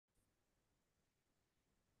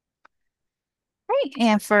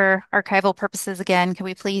And for archival purposes again, can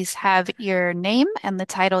we please have your name and the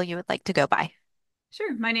title you would like to go by?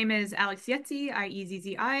 Sure. My name is Alex Yetzi,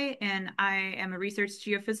 Iezzi, and I am a research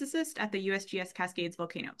geophysicist at the USGS Cascades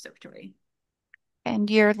Volcano Observatory. And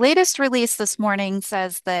your latest release this morning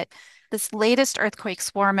says that this latest earthquake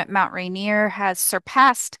swarm at Mount Rainier has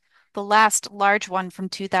surpassed the last large one from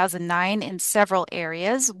 2009 in several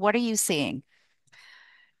areas. What are you seeing?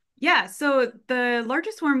 Yeah, so the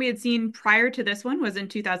largest one we had seen prior to this one was in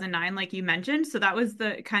 2009, like you mentioned. So that was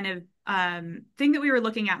the kind of thing that we were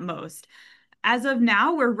looking at most. As of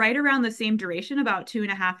now, we're right around the same duration, about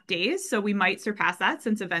 2.5 days. So we might surpass that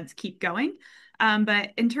since events keep going.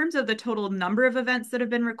 But in terms of the total number of events that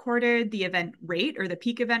have been recorded, the event rate or the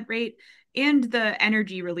peak event rate, and the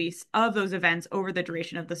energy release of those events over the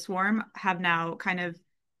duration of the swarm have now kind of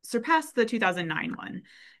surpassed the 2009 one.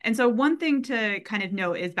 And so, one thing to kind of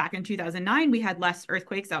note is back in 2009, we had less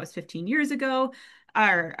earthquakes. That was 15 years ago,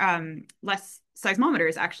 or less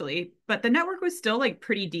seismometers, actually. But the network was still like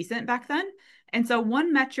pretty decent back then. And so,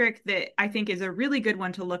 one metric that I think is a really good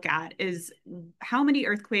one to look at is how many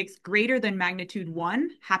earthquakes greater than magnitude one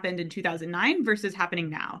happened in 2009 versus happening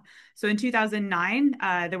now. So, in 2009,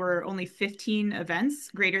 there were only 15 events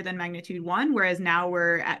greater than magnitude one, whereas now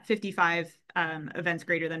we're at 55 events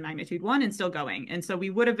greater than magnitude one and still going. And so, we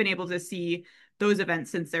would have been able to see those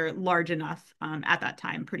events since they're large enough at that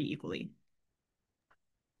time pretty equally.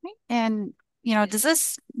 And, does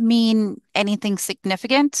this mean anything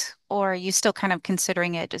significant, or are you still kind of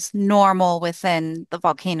considering it just normal within the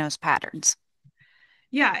volcano's patterns?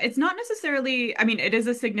 Yeah, it's not necessarily, I mean, it is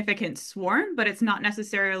a significant swarm, but it's not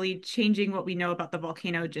necessarily changing what we know about the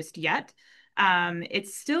volcano just yet. It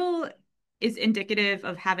still is indicative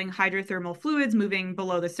of having hydrothermal fluids moving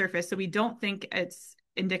below the surface. So we don't think it's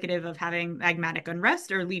indicative of having magmatic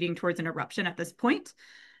unrest or leading towards an eruption at this point.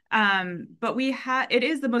 But it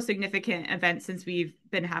is the most significant event since we've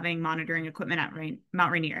been having monitoring equipment at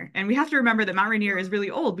Mount Rainier. And we have to remember that Mount Rainier is really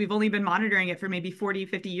old. We've only been monitoring it for maybe 40,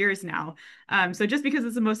 50 years now. So just because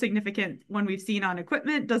it's the most significant one we've seen on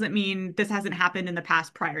equipment doesn't mean this hasn't happened in the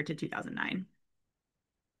past prior to 2009.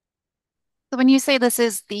 So when you say this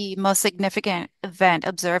is the most significant event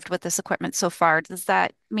observed with this equipment so far, does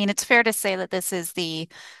that mean it's fair to say that this is the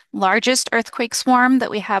largest earthquake swarm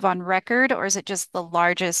that we have on record, or is it just the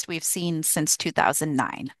largest we've seen since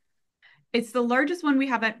 2009? It's the largest one we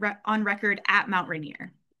have on record at Mount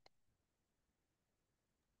Rainier.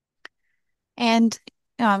 And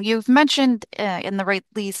you've mentioned in the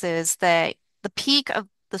releases that the peak of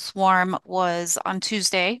the swarm was on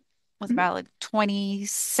Tuesday with Mhm. about like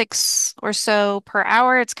 26 or so per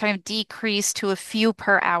hour. It's kind of decreased to a few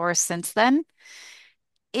per hour since then.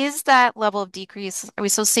 Is that level of decrease, are we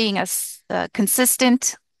still seeing a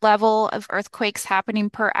consistent level of earthquakes happening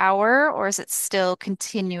per hour, or is it still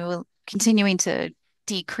continuing to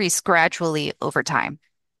decrease gradually over time?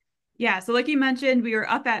 Yeah, so like you mentioned, we were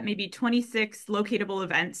up at maybe 26 locatable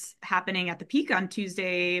events happening at the peak on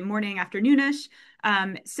Tuesday morning, afternoonish.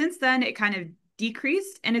 Since then, it kind of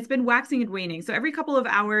decreased and it's been waxing and waning. So every couple of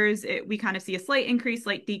hours, we kind of see a slight increase,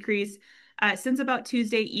 slight decrease. Since about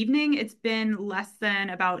Tuesday evening, it's been less than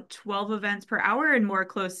about 12 events per hour and more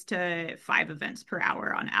close to 5 events per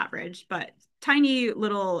hour on average, but tiny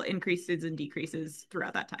little increases and decreases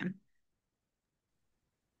throughout that time.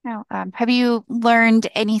 Now, have you learned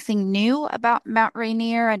anything new about Mount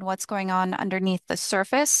Rainier and what's going on underneath the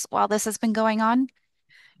surface while this has been going on?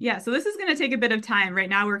 Yeah, so this is going to take a bit of time. Right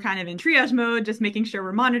now, we're kind of in triage mode, just making sure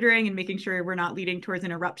we're monitoring and making sure we're not leading towards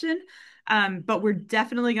an eruption. But we're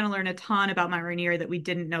definitely going to learn a ton about Mount Rainier that we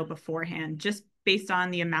didn't know beforehand, just based on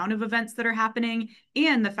the amount of events that are happening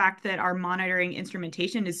and the fact that our monitoring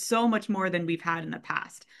instrumentation is so much more than we've had in the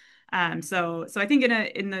past. So I think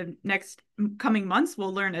in the next coming months,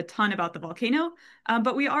 we'll learn a ton about the volcano.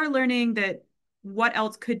 But we are learning that what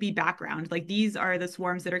else could be background? Like these are the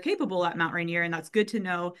swarms that are capable at Mount Rainier, and that's good to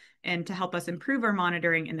know and to help us improve our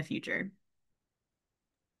monitoring in the future.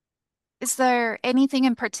 Is there anything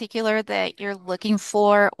in particular that you're looking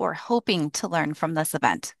for or hoping to learn from this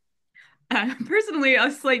event? Personally, a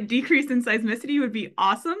slight decrease in seismicity would be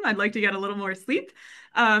awesome. I'd like to get a little more sleep.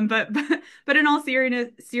 But in all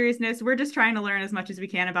seriousness, we're just trying to learn as much as we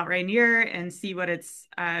can about Rainier and see what its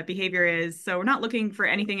behavior is. So we're not looking for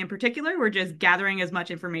anything in particular. We're just gathering as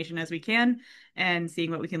much information as we can and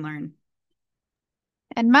seeing what we can learn.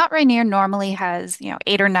 And Mount Rainier normally has,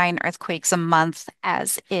 8 or 9 earthquakes a month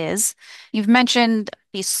as is. You've mentioned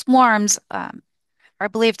these swarms are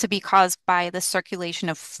believed to be caused by the circulation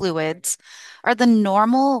of fluids. Are the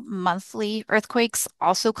normal monthly earthquakes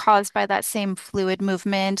also caused by that same fluid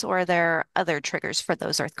movement, or are there other triggers for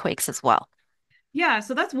those earthquakes as well? Yeah,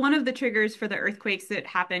 so that's one of the triggers for the earthquakes that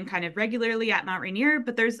happen kind of regularly at Mount Rainier,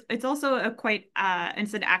 but it's also a quite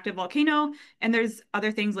it's an active volcano, and there's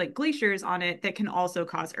other things like glaciers on it that can also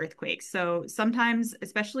cause earthquakes. So sometimes,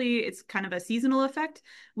 especially it's kind of a seasonal effect,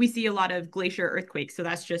 we see a lot of glacier earthquakes. So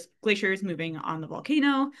that's just glaciers moving on the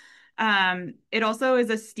volcano. It also is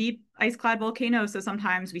a steep ice-clad volcano, so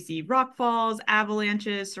sometimes we see rock falls,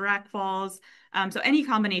 avalanches, serac falls. So any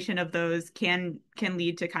combination of those can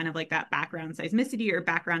lead to kind of like that background seismicity or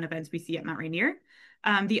background events we see at Mount Rainier.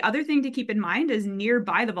 The other thing to keep in mind is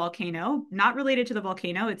nearby the volcano, not related to the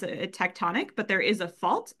volcano, it's a tectonic, but there is a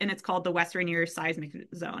fault and it's called the West Rainier Seismic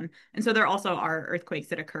Zone. And so there also are earthquakes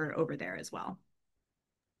that occur over there as well.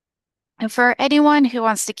 And for anyone who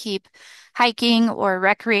wants to keep hiking or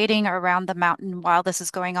recreating around the mountain while this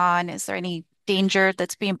is going on, is there any danger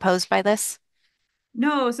that's being posed by this?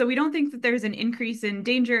 No, so we don't think that there's an increase in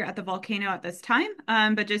danger at the volcano at this time,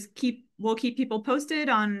 but just we'll keep people posted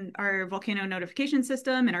on our volcano notification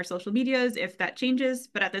system and our social medias if that changes.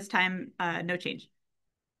 But at this time, no change.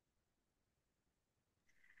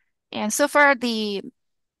 And so far, the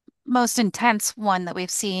most intense one that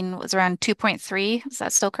we've seen was around 2.3. Is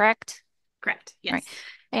that still correct? Correct. Right. Yes.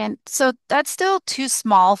 And so that's still too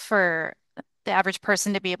small for the average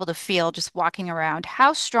person to be able to feel just walking around.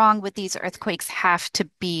 How strong would these earthquakes have to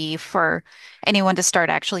be for anyone to start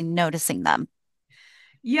actually noticing them?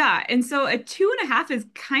 Yeah, and so a 2.5 is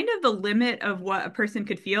kind of the limit of what a person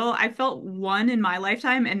could feel. I felt one in my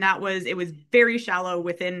lifetime, and it was very shallow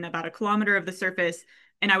within about a kilometer of the surface,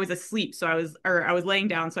 and I was asleep, so I was laying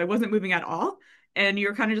down, so I wasn't moving at all. And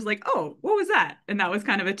you're kind of just like, oh, what was that? And that was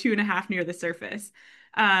kind of a 2.5 near the surface.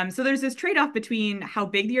 So there's this trade-off between how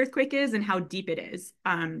big the earthquake is and how deep it is.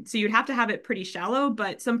 So you'd have to have it pretty shallow,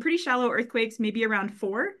 but some pretty shallow earthquakes, maybe around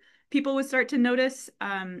 4 people would start to notice,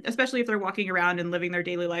 especially if they're walking around and living their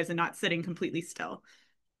daily lives and not sitting completely still.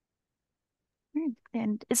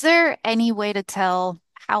 And is there any way to tell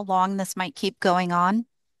how long this might keep going on?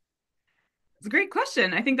 It's a great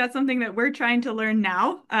question. I think that's something that we're trying to learn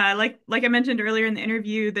now. Like I mentioned earlier in the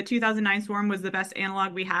interview, the 2009 swarm was the best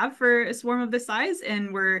analog we have for a swarm of this size,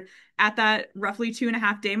 and we're at that roughly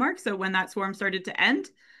 2.5 day mark. So when that swarm started to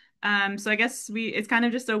end, so I guess we it's kind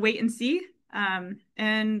of just a wait and see,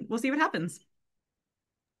 and we'll see what happens.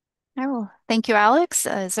 Oh, thank you, Alex.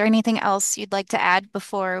 Is there anything else you'd like to add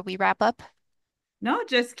before we wrap up? No,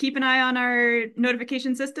 just keep an eye on our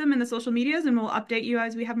notification system and the social medias, and we'll update you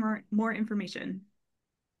as we have more information.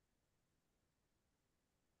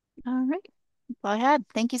 All right. Go ahead.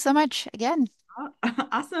 Thank you so much again. Oh,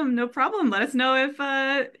 awesome, no problem. Let us know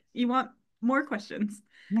if you want more questions.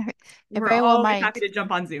 I We're very well always happy might. to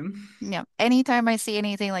jump on Zoom. Anytime I see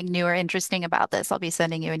anything like new or interesting about this, I'll be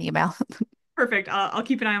sending you an email. Perfect. I'll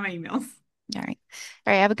keep an eye on my emails. All right.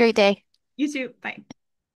 All right. Have a great day. You too. Bye.